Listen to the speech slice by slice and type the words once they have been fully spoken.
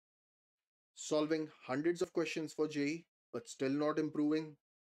Solving hundreds of questions for JEE, but still not improving?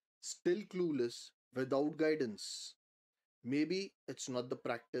 Still clueless without guidance? Maybe it's not the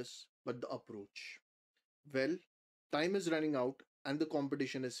practice, but the approach. Well, time is running out and the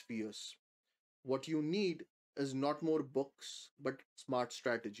competition is fierce. What you need is not more books, but smart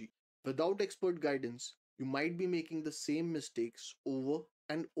strategy. Without expert guidance, you might be making the same mistakes over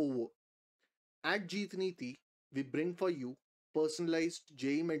and over. At Jeetneeti, we bring for you personalized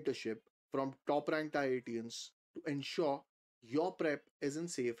JEE mentorship from top ranked IITians to ensure your prep is in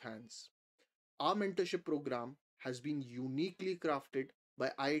safe hands. Our mentorship program has been uniquely crafted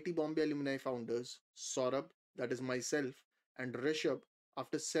by IIT Bombay alumni founders Saurabh, that is myself, and Rishabh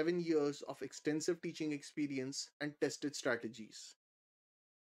after 7 years of extensive teaching experience and tested strategies.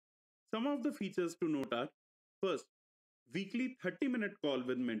 Some of the features to note are: first, weekly 30-minute call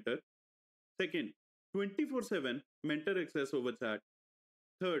with mentor; second, 24/7 mentor access over chat;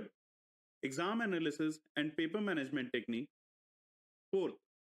 third, exam analysis and paper management technique; fourth,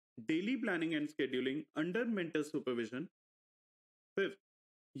 daily planning and scheduling under mentor supervision; fifth,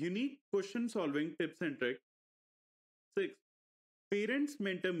 unique question solving tips and tricks; sixth, parents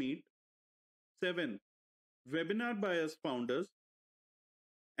mentor meet; seventh, webinar by us founders;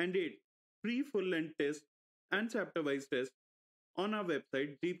 and eighth, free full length test and chapter wise test on our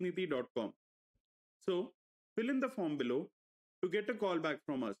website jeetneeti.com. So, fill in the form below to get a call back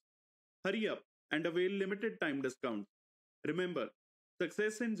from us. Hurry up and avail limited time discounts. Remember,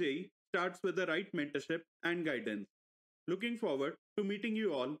 success in JEE starts with the right mentorship and guidance. Looking forward to meeting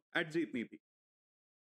you all at Jeetneeti.